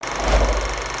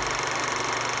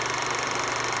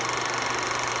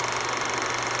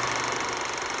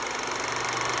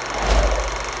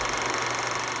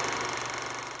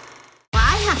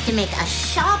to make a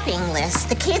shopping list.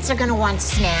 The kids are going to want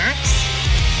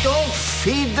snacks. Don't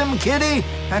feed them, Kitty.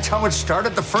 That's how it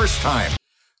started the first time.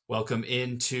 Welcome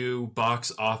into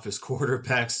Box Office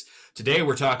Quarterbacks. Today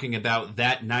we're talking about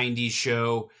That 90s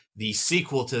Show, the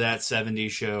sequel to That 70s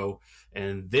Show.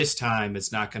 And this time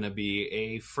it's not going to be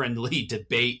a friendly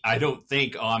debate, I don't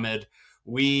think, Ahmed.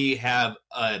 We have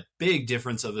a big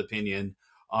difference of opinion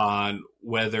on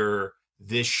whether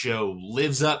this show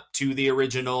lives up to the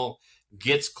original,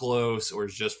 gets close, or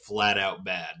is just flat out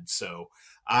bad. So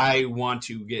I want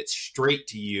to get straight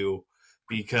to you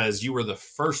because you were the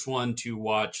first one to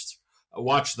watch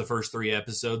the first 3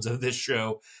 episodes of this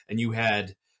show, and you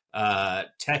had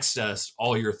text us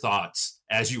all your thoughts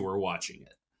as you were watching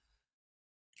it.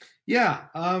 Yeah,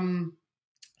 I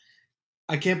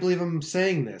can't believe I'm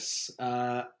saying this.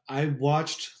 I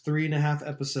watched 3.5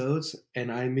 episodes,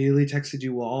 and I immediately texted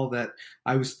you all that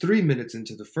I was 3 minutes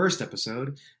into the first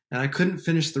episode, and I couldn't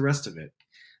finish the rest of it.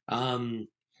 Then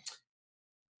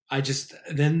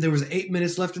there was 8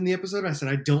 minutes left in the episode. I said,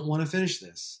 I don't want to finish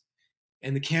this.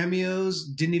 And the cameos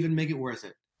didn't even make it worth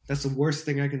it. That's the worst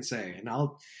thing I can say. And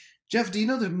Jeff, do you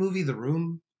know the movie The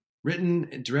Room? Written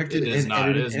and directed and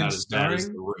edited it is and not as bad as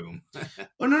starring? The Room.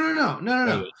 Oh,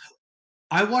 no.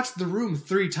 I watched The Room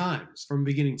 3 times from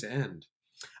beginning to end.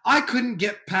 I couldn't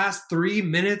get past 3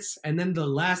 minutes and then the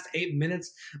last 8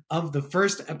 minutes of the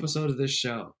first episode of this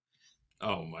show.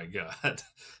 Oh my God.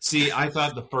 See, I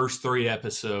thought the first 3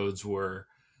 episodes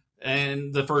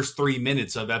and the first 3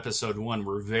 minutes of episode 1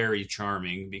 were very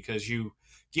charming because you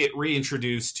get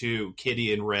reintroduced to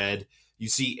Kitty and Red. You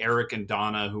see Eric and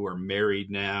Donna, who are married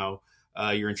now.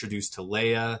 You're introduced to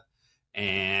Leia,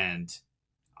 and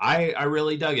I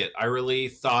really dug it. I really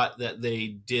thought that they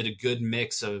did a good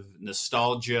mix of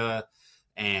nostalgia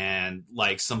and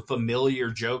like some familiar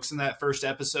jokes in that first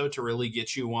episode to really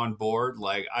get you on board.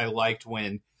 Like I liked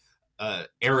when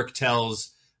Eric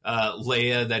tells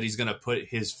Leia that he's going to put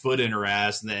his foot in her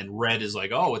ass, and then Red is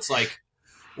like, oh, it's like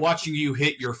watching you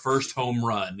hit your first home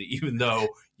run, even though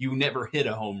you never hit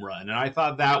a home run. And I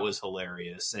thought that was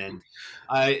hilarious. And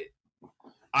I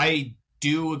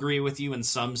do agree with you in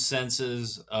some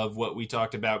senses of what we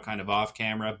talked about kind of off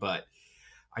camera, but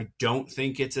I don't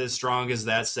think it's as strong as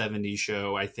That 70s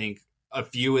Show. I think a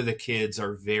few of the kids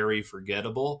are very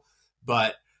forgettable,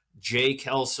 but Jay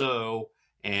Kelso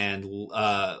and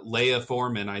Leia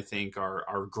Foreman, I think,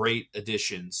 are great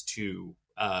additions to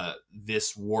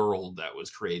this world that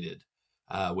was created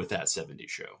with That 70s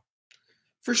Show.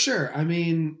 For sure. I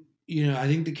mean, I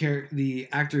think the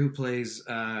actor who plays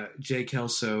Jay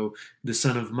Kelso, the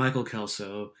son of Michael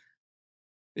Kelso,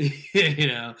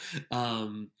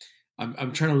 I'm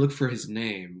trying to look for his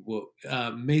name. Well,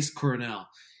 Mace Coronel.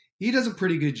 He does a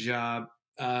pretty good job.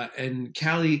 And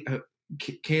Kaylee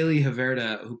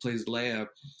Haverda, who plays Leia,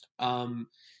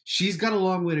 she's got a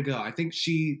long way to go. I think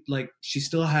she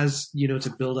still has,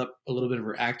 to build up a little bit of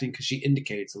her acting because she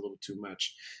indicates a little too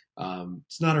much.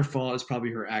 It's not her fault. It's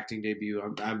probably her acting debut.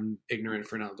 I'm ignorant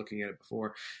for not looking at it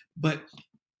before. But,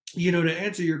 to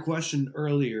answer your question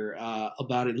earlier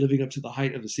about it living up to the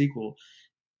height of the sequel,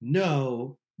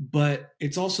 no, but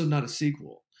it's also not a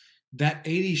sequel. That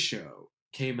 80s Show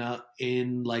came out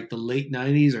in like the late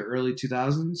 90s or early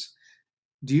 2000s.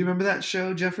 Do you remember that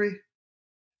show, Jeffrey?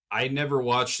 I never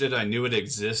watched it. I knew it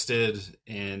existed,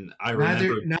 and I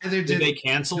remember. Neither did they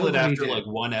cancel it after like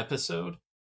one episode?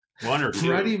 1 or 2?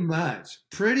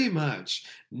 Pretty much.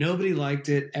 Nobody liked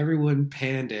it. Everyone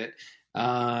panned it.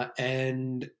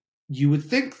 And you would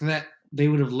think that they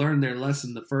would have learned their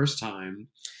lesson the first time,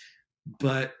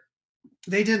 but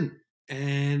they didn't.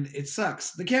 And it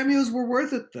sucks. The cameos were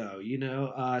worth it, though.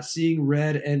 Seeing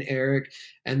Red and Eric,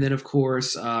 and then, of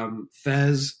course,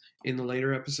 Fez in the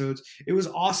later episodes. It was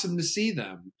awesome to see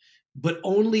them, but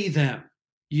only them.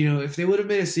 If they would have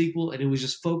made a sequel and it was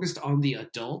just focused on the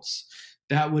adults,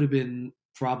 that would have been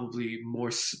probably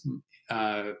more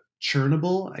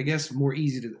churnable, I guess, more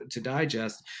easy to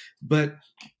digest. But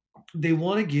they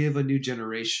want to give a new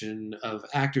generation of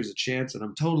actors a chance, and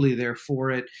I'm totally there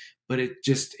for it. But it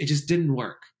just didn't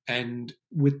work. And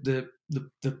with the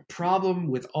problem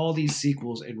with all these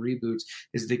sequels and reboots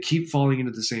is they keep falling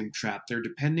into the same trap. They're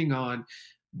depending on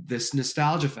this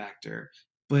nostalgia factor,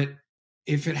 but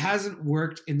if it hasn't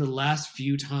worked in the last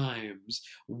few times,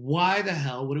 why the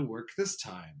hell would it work this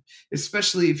time?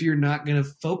 Especially if you're not going to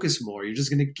focus more. You're just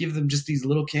going to give them just these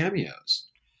little cameos.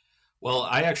 Well,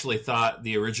 I actually thought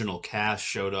the original cast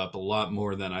showed up a lot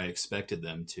more than I expected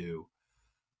them to.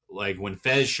 Like when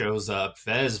Fez shows up,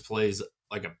 Fez plays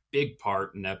like a big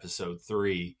part in episode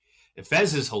 3. And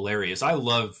Fez is hilarious. I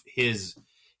love his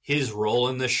role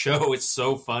in this show. It's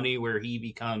so funny where he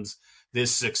becomes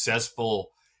this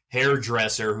successful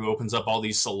hairdresser who opens up all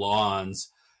these salons,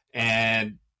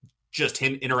 and just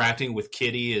him interacting with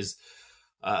Kitty is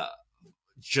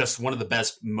just one of the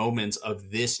best moments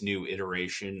of this new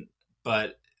iteration.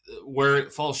 But where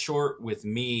it falls short with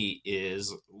me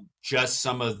is just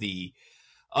some of the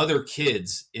other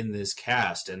kids in this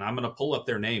cast, and I'm going to pull up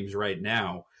their names right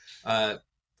now. I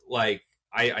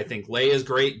think Leia is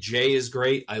great. Jay is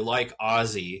great. I like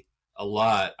Ozzy a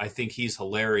lot. I think he's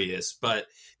hilarious. But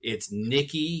it's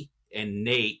Nikki and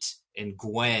Nate and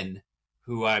Gwen,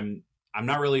 who I'm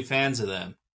not really fans of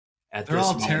them. They're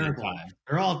all terrible.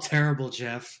 They're all terrible,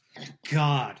 Jeff.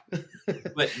 God.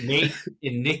 But Nate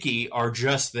and Nikki are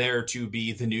just there to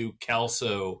be the new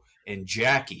Kelso and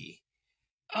Jackie.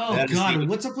 Oh God!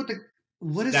 What is up with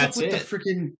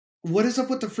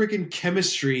the freaking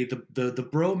chemistry, the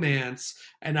bromance?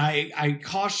 And I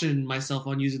caution myself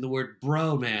on using the word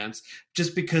bromance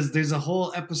just because there's a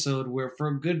whole episode where for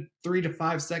a good 3 to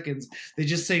 5 seconds they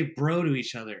just say bro to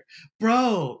each other.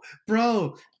 Bro.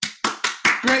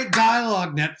 Great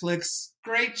dialogue, Netflix.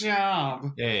 Great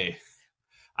job. Hey,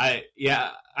 I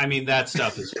mean that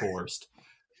stuff is forced.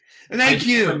 Thank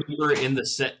you. Remember in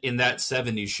that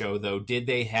 70s show though, did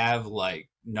they have like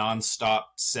nonstop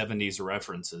 70s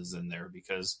references in there?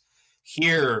 Because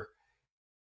here,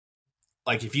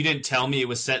 like if you didn't tell me it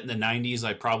was set in the 90s,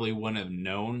 I probably wouldn't have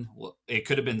known. Well, it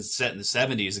could have been set in the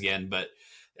 70s again, but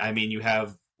I mean you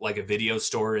have like a video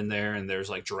store in there, and there's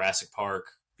like Jurassic Park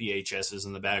VHSs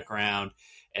in the background,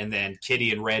 and then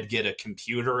Kitty and Red get a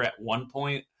computer at one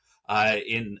point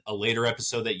in a later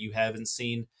episode that you haven't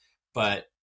seen. But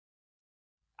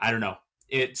I don't know.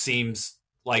 It seems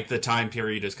like the time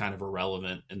period is kind of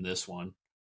irrelevant in this one.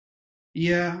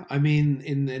 Yeah, I mean,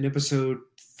 in episode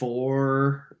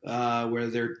 4, where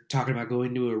they're talking about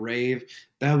going to a rave,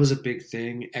 that was a big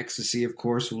thing. Ecstasy, of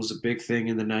course, was a big thing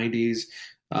in the 90s.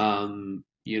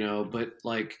 But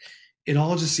like, it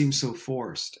all just seems so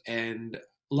forced. And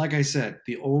like I said,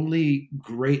 the only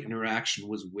great interaction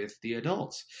was with the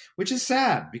adults, which is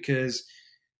sad because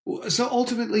so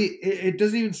ultimately it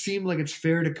doesn't even seem like it's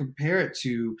fair to compare it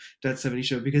to that 70s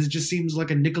show because it just seems like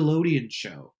a Nickelodeon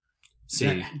show.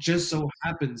 That just so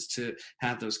happens to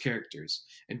have those characters.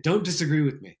 And don't disagree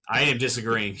with me. I am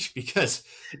disagreeing because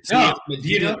Ahmed,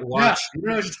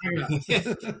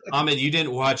 Ahmed, you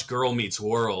didn't watch Girl Meets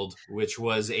World, which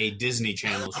was a Disney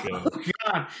Channel show. Oh,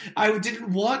 God. I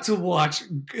didn't want to watch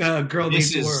Girl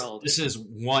Meets World. This is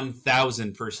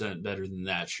 1,000% better than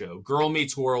that show. Girl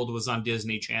Meets World was on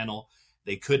Disney Channel.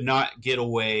 They could not get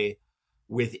away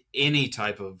with any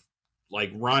type of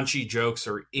like raunchy jokes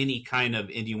or any kind of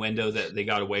innuendo that they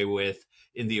got away with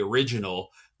in the original.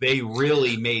 They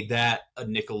really made that a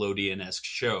Nickelodeon-esque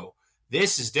show.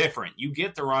 This is different. You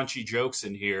get the raunchy jokes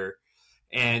in here,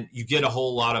 and you get a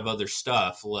whole lot of other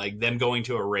stuff, like them going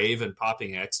to a rave and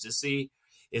popping ecstasy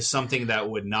is something that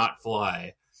would not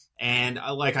fly. And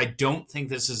I don't think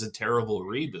this is a terrible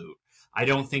reboot. I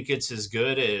don't think it's as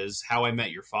good as How I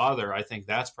Met Your Father. I think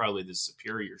that's probably the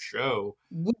superior show.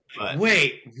 But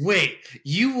wait.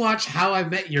 You watch How I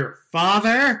Met Your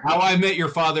Father? How I Met Your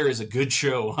Father is a good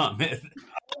show, Ahmed.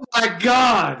 Oh my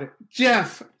God.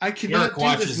 Jeff, I cannot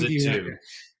Eric do this with you. too.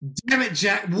 Damn it,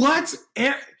 Jack. What?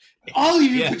 All of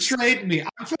you betrayed me.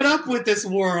 I'm fed up with this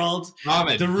world.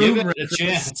 Ahmed, the room give it a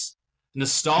chance.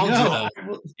 Nostalgia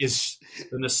is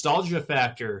the nostalgia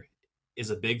factor is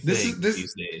a big thing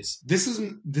these days. This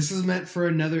is meant for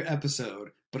another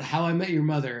episode, but How I Met Your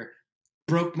Mother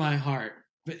broke my heart.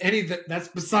 But that's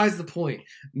besides the point.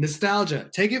 Nostalgia.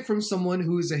 Take it from someone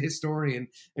who is a historian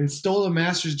and stole a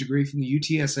master's degree from the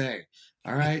UTSA.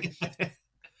 All right?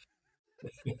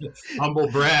 Humble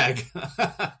brag.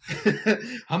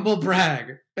 Humble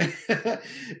brag.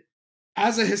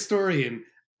 As a historian,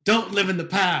 don't live in the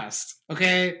past.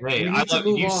 Okay? Hey,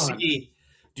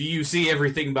 do you see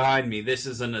everything behind me? This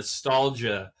is a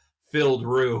nostalgia-filled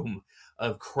room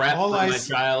of crap from my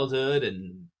childhood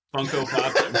and Funko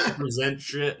Pops that represent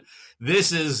shit.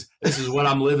 This is what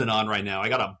I'm living on right now. I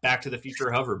got a Back to the Future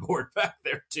hoverboard back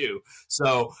there too.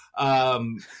 So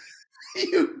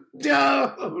you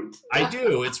don't. I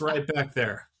do. It's right back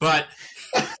there. But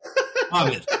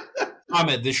Ahmed,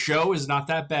 the show is not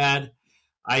that bad.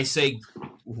 I say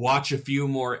watch a few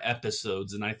more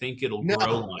episodes, and I think it'll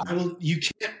grow on.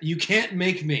 You can't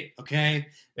make me. Okay.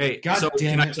 Hey,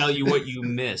 can I tell you what you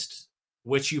missed,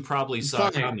 which you probably saw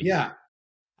coming? Yeah.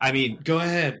 I mean, go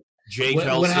ahead.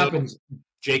 What happens?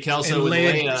 Jay Kelso and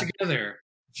Leia together.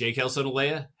 Jay Kelso and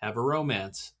Leia have a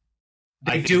romance.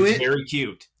 They do it. Very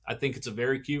cute. I think it's a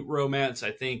very cute romance.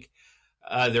 I think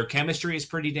their chemistry is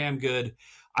pretty damn good.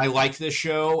 I like this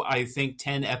show. I think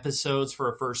 10 episodes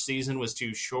for a first season was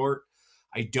too short.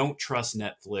 I don't trust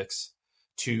Netflix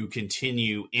to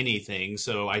continue anything,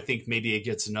 so I think maybe it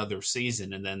gets another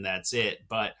season and then that's it.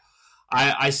 But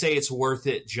I say it's worth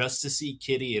it just to see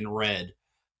Kitty and Red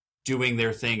doing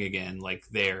their thing again. Like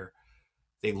they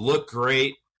look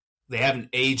great. They haven't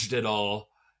aged at all.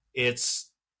 It's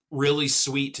really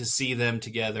sweet to see them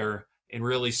together and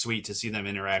really sweet to see them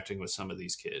interacting with some of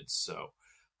these kids. So,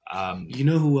 you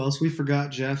know who else we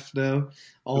forgot, Jeff, though?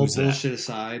 All bullshit that?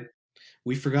 aside,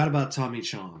 we forgot about Tommy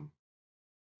Chong.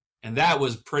 And that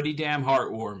was pretty damn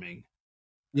heartwarming.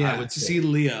 Yeah, to see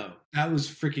Leo. That was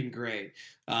freaking great.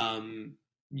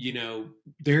 You know,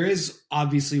 there is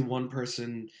obviously one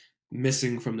person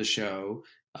missing from the show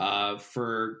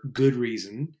for good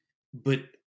reason. But,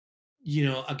 you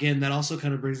know, again, that also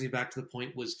kind of brings me back to the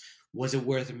point was it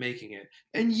worth making it?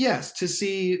 And yes, to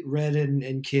see Red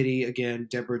and Kitty, again,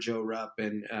 Deborah Jo Rupp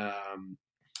and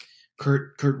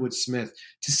Kurtwood Smith,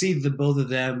 to see the both of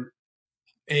them,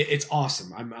 it's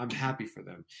awesome. I'm happy for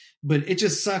them. But it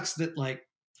just sucks that, like,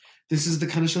 this is the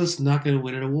kind of show that's not going to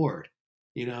win an award.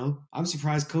 You know, I'm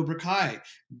surprised Cobra Kai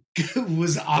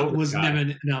was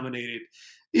nominated.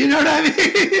 You know what I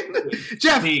mean,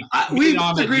 Jeff? We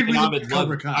agreed with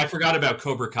Cobra Kai. I forgot about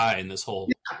Cobra Kai in this whole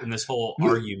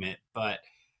argument, but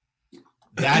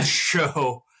that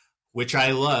show, which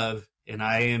I love, and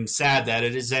I am sad that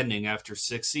it is ending after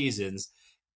 6 seasons,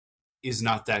 is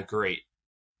not that great.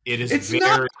 It's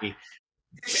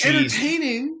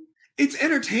entertaining. It's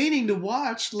entertaining to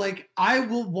watch. Like, I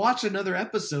will watch another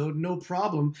episode, no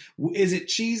problem. Is it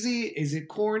cheesy? Is it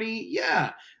corny?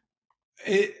 Yeah.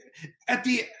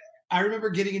 I remember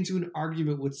getting into an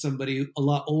argument with somebody a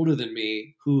lot older than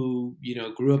me who, you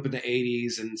know, grew up in the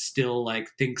 80s and still, like,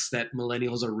 thinks that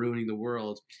millennials are ruining the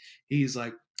world. He's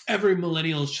like, every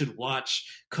millennial should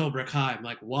watch Cobra Kai. I'm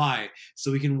like, why?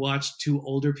 So we can watch 2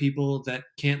 older people that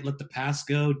can't let the past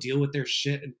go, deal with their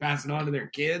shit, and pass it on to their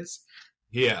kids?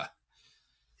 Yeah.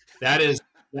 That is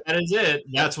it.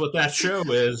 That's what that show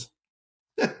is.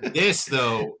 This,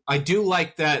 though, I do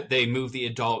like that they move the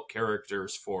adult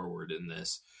characters forward in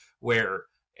this, where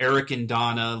Eric and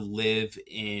Donna live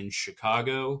in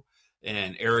Chicago,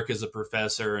 and Eric is a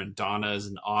professor and Donna is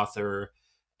an author,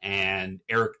 and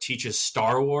Eric teaches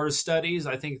Star Wars studies.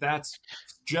 I think that's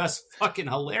just fucking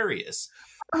hilarious.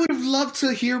 I would have loved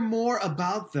to hear more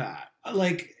about that.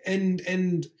 Like,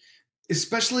 and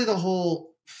especially the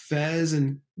whole Fez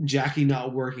and Jackie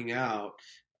not working out.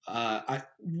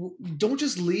 Don't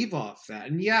just leave off that.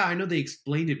 And yeah, I know they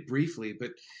explained it briefly,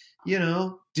 but you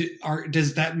know,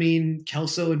 does that mean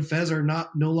Kelso and Fez are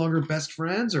no longer best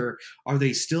friends, or are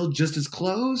they still just as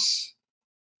close?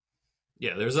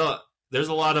 Yeah, there's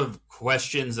a lot of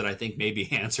questions that I think may be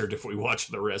answered if we watch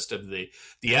the rest of the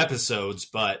episodes,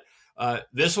 but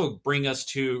this will bring us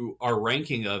to our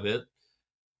ranking of it.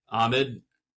 Ahmed,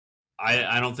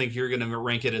 I don't think you're going to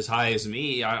rank it as high as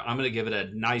me. I'm going to give it a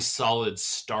nice, solid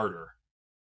starter.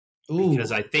 Ooh.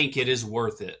 Because I think it is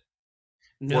worth it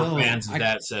for fans of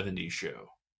that 70s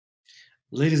show.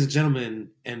 Ladies and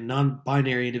gentlemen and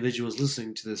non-binary individuals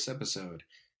listening to this episode,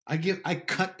 I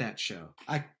cut that show.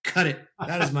 I cut it.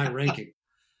 That is my ranking.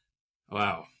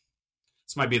 Wow.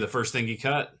 This might be the first thing you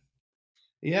cut.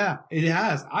 Yeah, it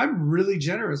has. I'm really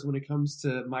generous when it comes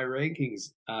to my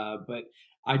rankings, but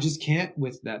I just can't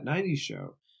with that 90s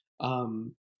show.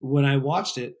 When I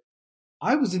watched it,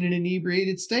 I was in an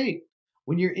inebriated state.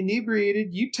 When you're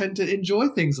inebriated, you tend to enjoy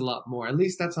things a lot more. At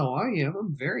least that's how I am.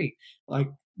 I'm very,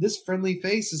 like, this friendly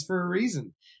face is for a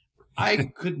reason.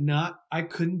 I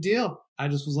couldn't deal. I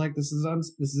just was like, this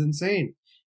is insane.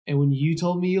 And when you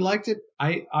told me you liked it,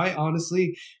 I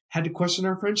honestly had to question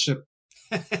our friendship.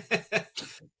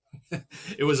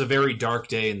 It was a very dark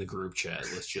day in the group chat.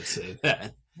 Let's just say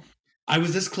that. I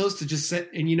was this close to just say,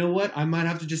 and you know what? I might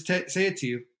have to just say it to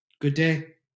you. Good day.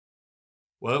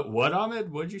 What,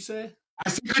 Ahmed? What'd you say? I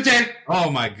said good day.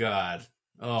 Oh, my God.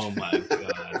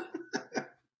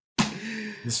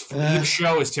 This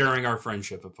show is tearing our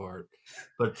friendship apart.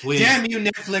 But please. Damn you,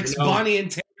 Netflix, Bonnie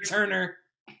and Turner.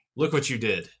 Look what you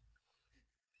did.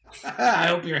 I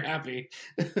hope you're happy.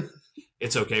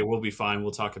 It's okay. We'll be fine.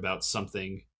 We'll talk about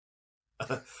something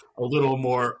a little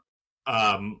more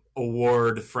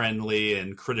award friendly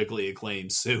and critically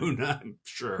acclaimed soon, I'm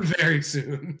sure. Very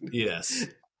soon. Yes.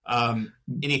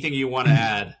 Anything you want to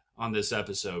add on this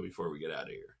episode before we get out of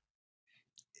here?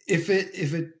 If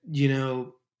it, you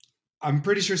know, I'm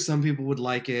pretty sure some people would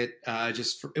like it.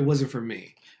 It wasn't for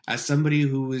me. As somebody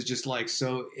who was just like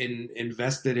so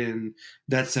invested in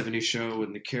that '70s show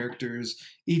and the characters,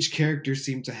 each character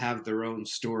seemed to have their own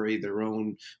story, their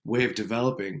own way of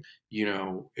developing. You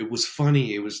know, it was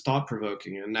funny, it was thought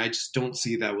provoking, and I just don't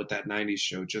see that with that '90s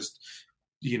show. Just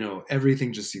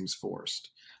everything just seems forced.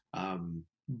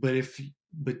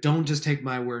 But don't just take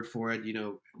my word for it.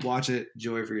 Watch it,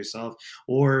 enjoy it for yourself.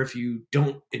 Or if you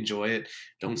don't enjoy it,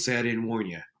 don't say I didn't warn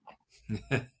you.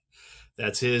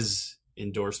 That's his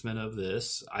endorsement of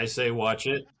this. I say watch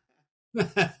it.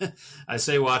 I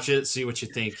say watch it, see what you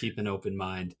think, keep an open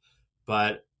mind.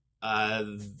 But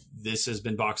this has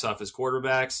been Box Office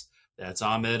Quarterbacks. That's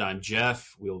Ahmed. I'm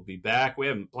Jeff. We'll be back. We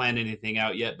haven't planned anything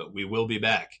out yet, but we will be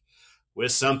back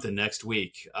with something next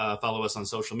week. Follow us on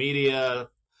social media.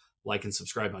 Like and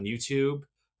subscribe on YouTube.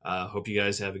 Hope you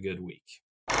guys have a good week.